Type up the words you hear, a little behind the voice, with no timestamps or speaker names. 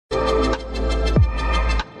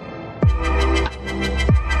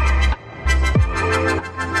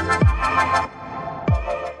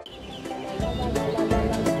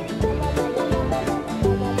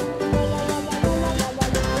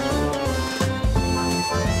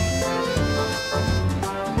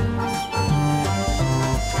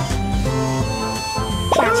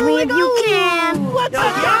Catch me if you can! What's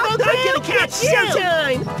up, Combo? I'm gonna catch you!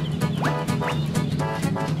 Showtime!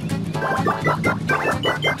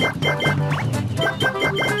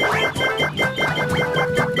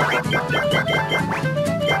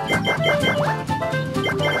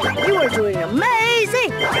 You are doing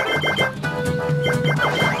amazing!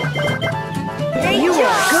 You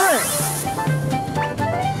are good!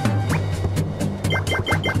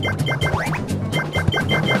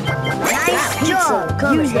 Nice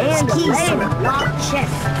job! Use those keys to unlock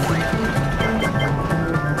chests.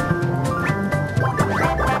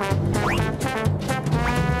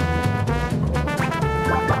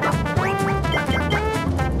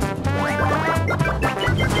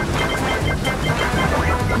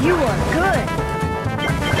 You are good!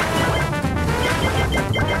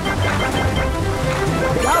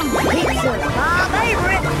 Yum pizza, my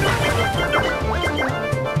favorite!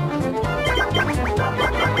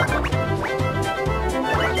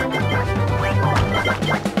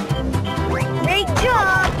 Great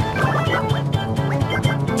job!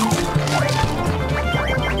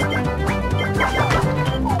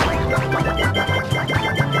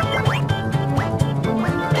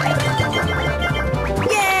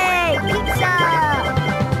 Yay! Pizza!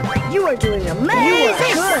 You are doing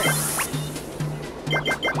amazing! You are good!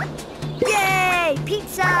 Yay!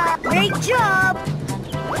 Pizza! Great job!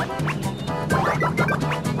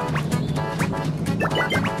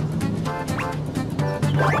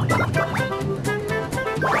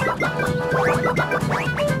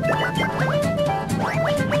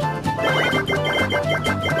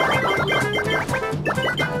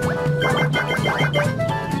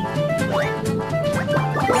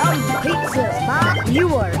 Yum pizzas, Bob! You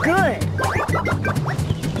are good!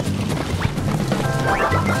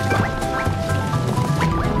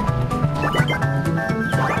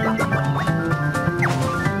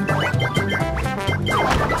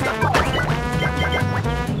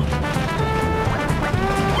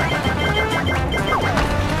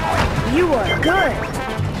 You are good!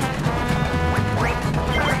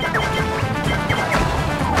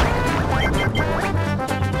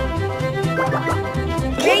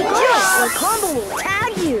 Great job! The combo will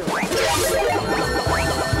tag you!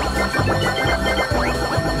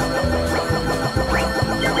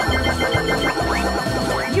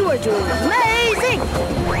 You are doing amazing!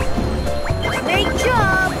 Great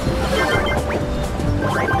job!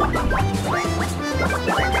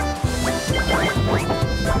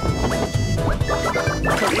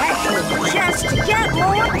 Collect your chest to get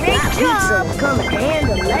more! Great job! Pizza will come in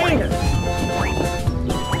handy later!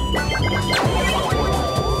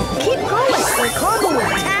 Keep going, the combo will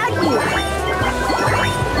tag you!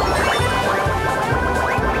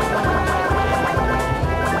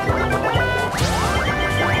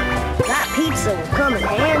 That pizza will come in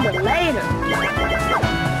handy later!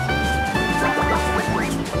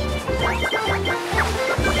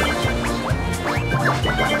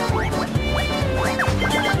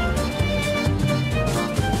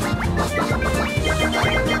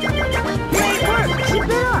 Great work! Keep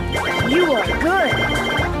it up! You are good!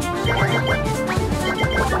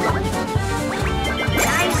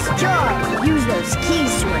 Nice job! Use those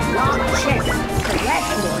keys to unlock chests. Collect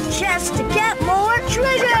more chests to get more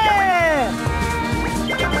treasure!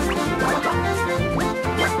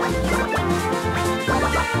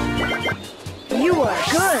 You are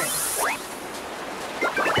good!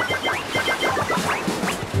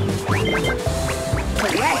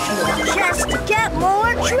 Collect more chests to get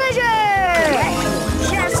more treasure! Collect more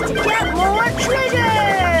chests to get more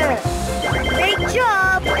treasure! Great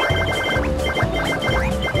job!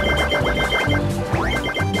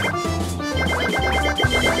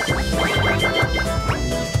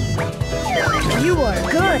 You are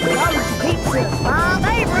good! Yum pizza, my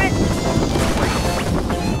favorite!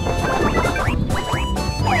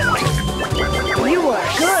 You are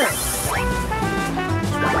good!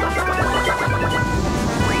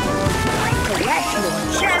 Collect more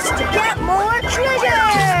chests to get more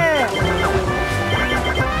treasure!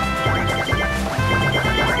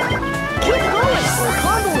 Keep going! We're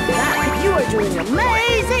combo back! You are doing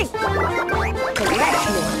amazing! Collect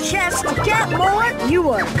more chests to get more! You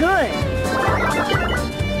are good!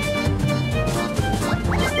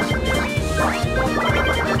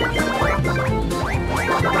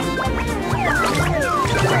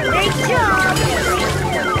 Great job!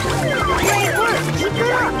 Great work! Keep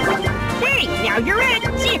it up! Hey, now you're in!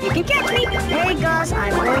 See if you can catch me! Hey Gus,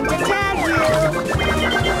 I'm going to tag you!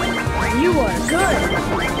 You are good!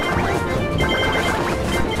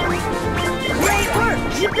 Great work!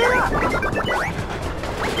 Keep it up!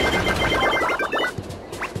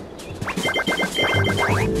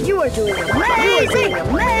 You are doing amazing!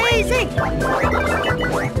 Amazing!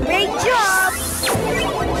 Great job!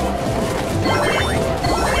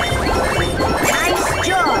 Nice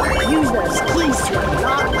job! Use those keys to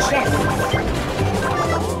unlock chests.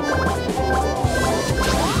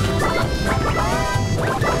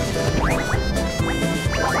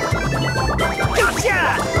 Gotcha!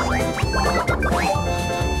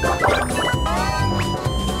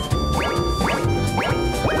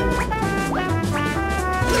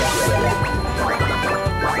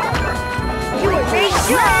 You are great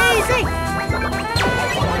job! Amazing!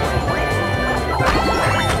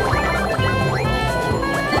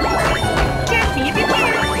 Catch me if you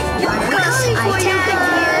can! Gus, I tag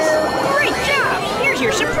you! Great job! Here's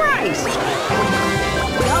your surprise!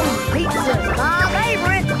 Yum pizza's my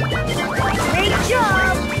favorite! Great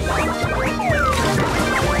job!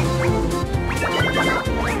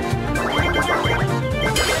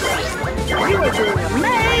 You are doing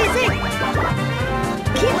amazing!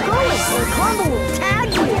 Keep going or Combo will tag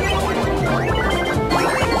you!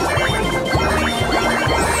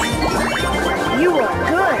 You are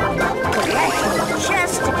good! Collect more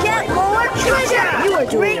chests to get more treasure! You are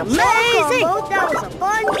doing amazing! Combo. That was a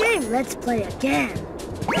fun game! Let's play again!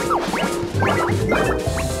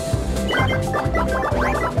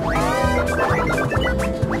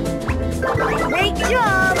 Great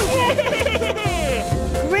job!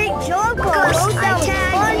 Great job, Combo! That was a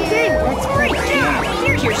fun game! Let's Great job!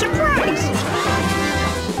 Here's your surprise!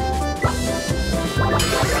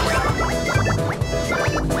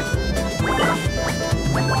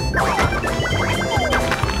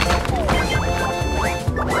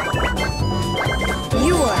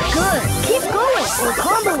 You are good! Keep going or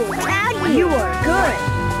Combo will tag you! You are good!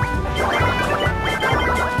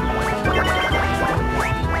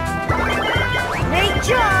 Great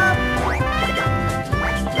job!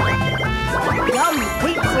 Yum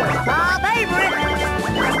pizza, my favorite!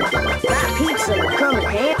 That pizza will come in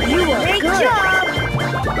handy. You are great good!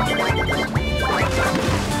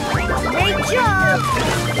 Great job!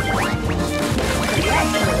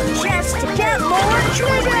 Collect more chests to get more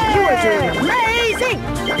treasure! You are doing amazing!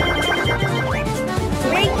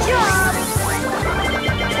 Great job!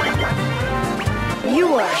 You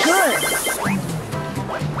are good!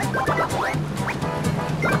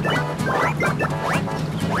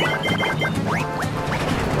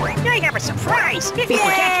 I have a surprise! If you can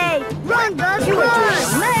catch me! Yay! Run, Gus, you are doing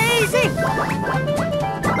amazing!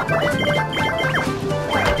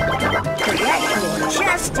 Collect more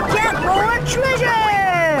chests to get more treasure!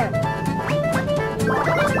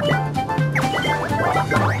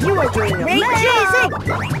 You are doing amazing!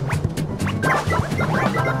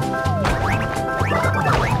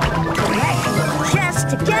 Collect more chests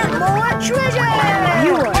to get more treasure!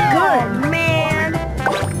 You are good, man!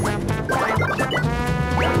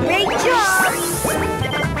 Great job!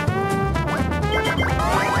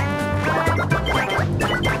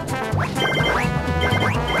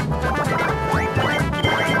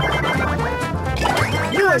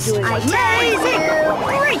 You are doing amazing!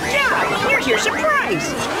 Great job! Here's your surprise!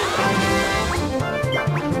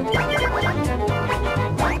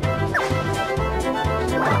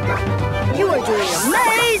 You are doing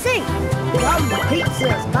amazing! Yum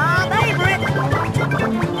pizza's my favorite!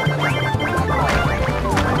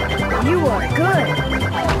 You are good!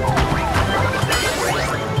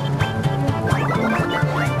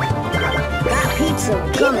 That pizza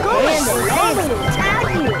will come in and Combo will tag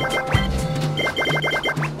you!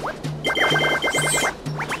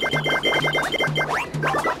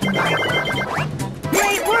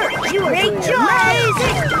 Great work! You are doing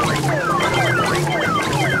amazing!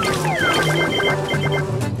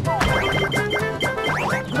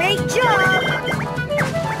 Great job!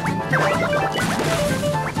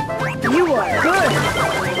 You are good!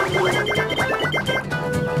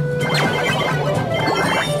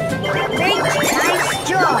 Nice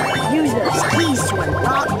job! Use those keys to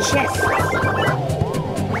unlock chests.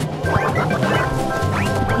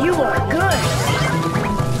 You are good!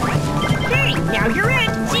 Hey, now you're in!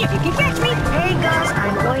 See if you can catch me! Hey Gus,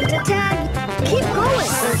 I'm going to tag you. Keep going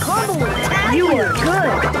or Combo will tag you! You are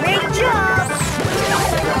good! Great job!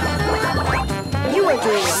 You are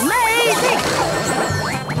doing amazing!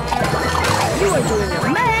 You are doing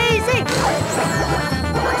amazing!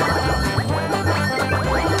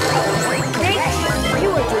 Great! You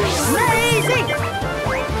are doing amazing!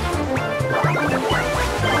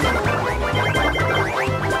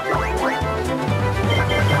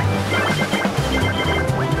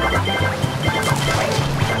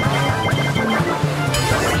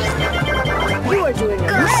 You are doing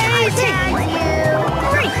amazing!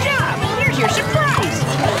 Great job! Here's your surprise!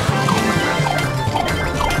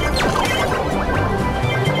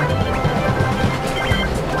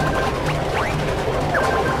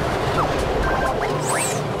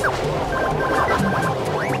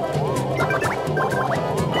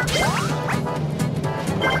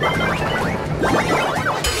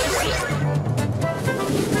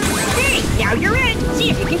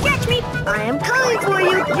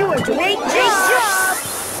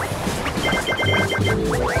 Collect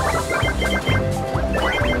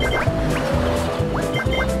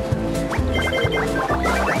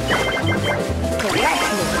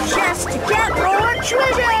more chests to get more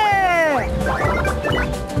treasure!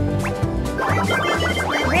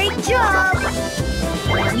 Great job!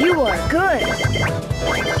 You are good!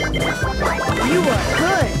 You are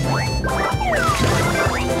good!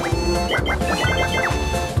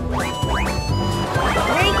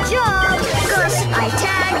 Great job! Gus, I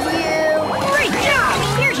tagged you! Great job!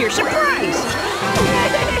 Here's your surprise!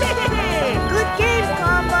 Good game,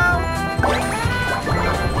 Combo!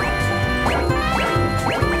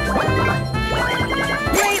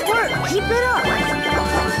 Great work! Keep it up!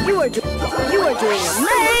 You are doing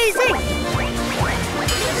amazing!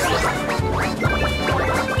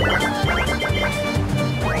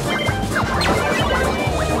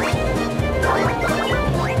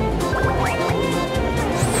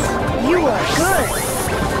 You are good!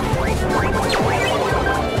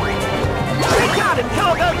 We got him,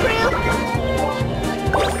 Combo Crew!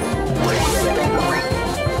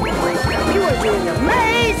 You are doing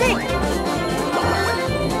amazing!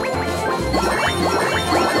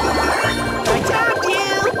 I topped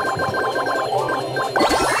you!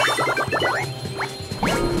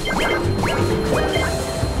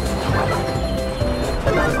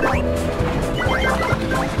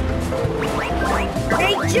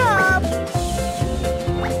 Great job!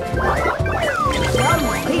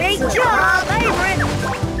 Great job, favorite!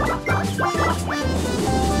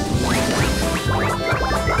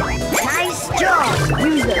 Nice job!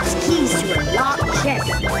 Use those keys to unlock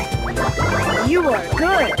chests. You are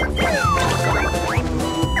good!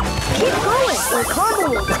 Keep going, or Combo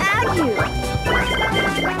will tag you!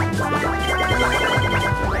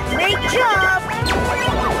 Great job!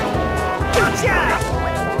 Good job!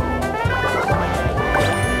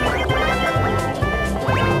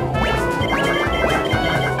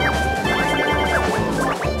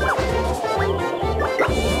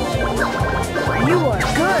 You are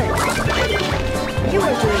good! You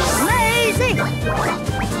are doing amazing!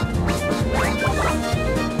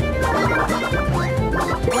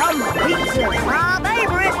 Yum pizza, my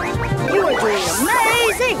favorite! You are doing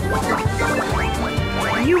amazing!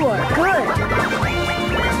 You are good!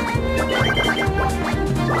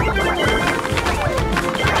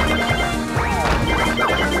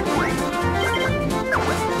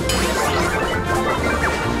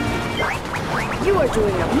 You are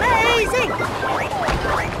doing amazing!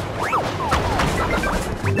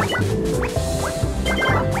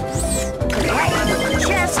 Collect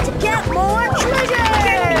chests to get more treasure!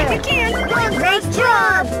 You can! Great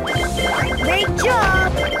job! Great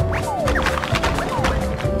job!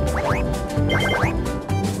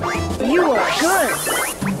 You are good!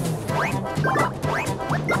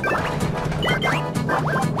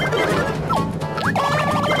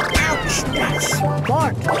 Ouch! That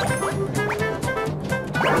sparked!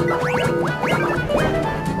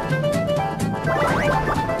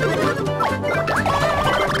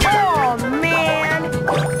 Oh, man!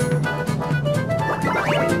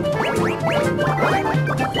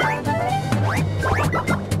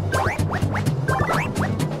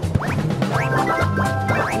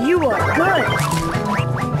 You are good!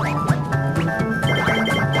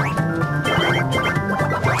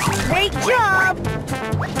 Great job!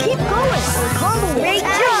 Keep going! Combo, great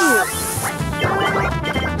job!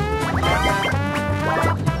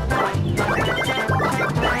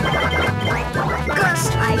 Gus,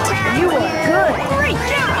 I tagged you. You are good! Great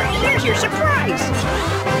job! Here's your surprise!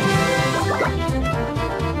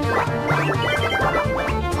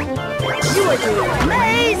 You are doing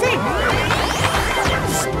amazing!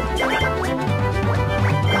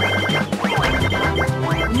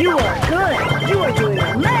 You are good! You are doing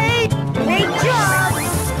amazing! Great job!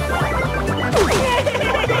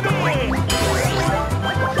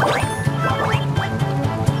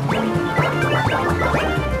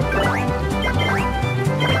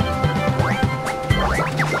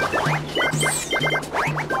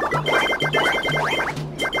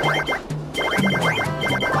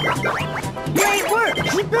 Great work!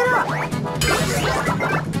 Keep it up!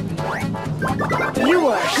 You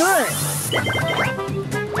are good!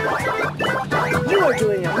 You are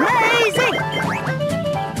doing amazing!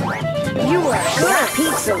 You are good! That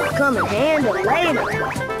pizza will come in handy later!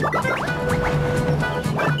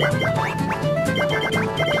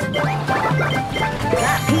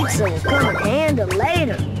 That pizza will come in handy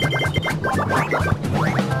later!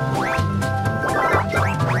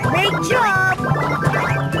 Great job!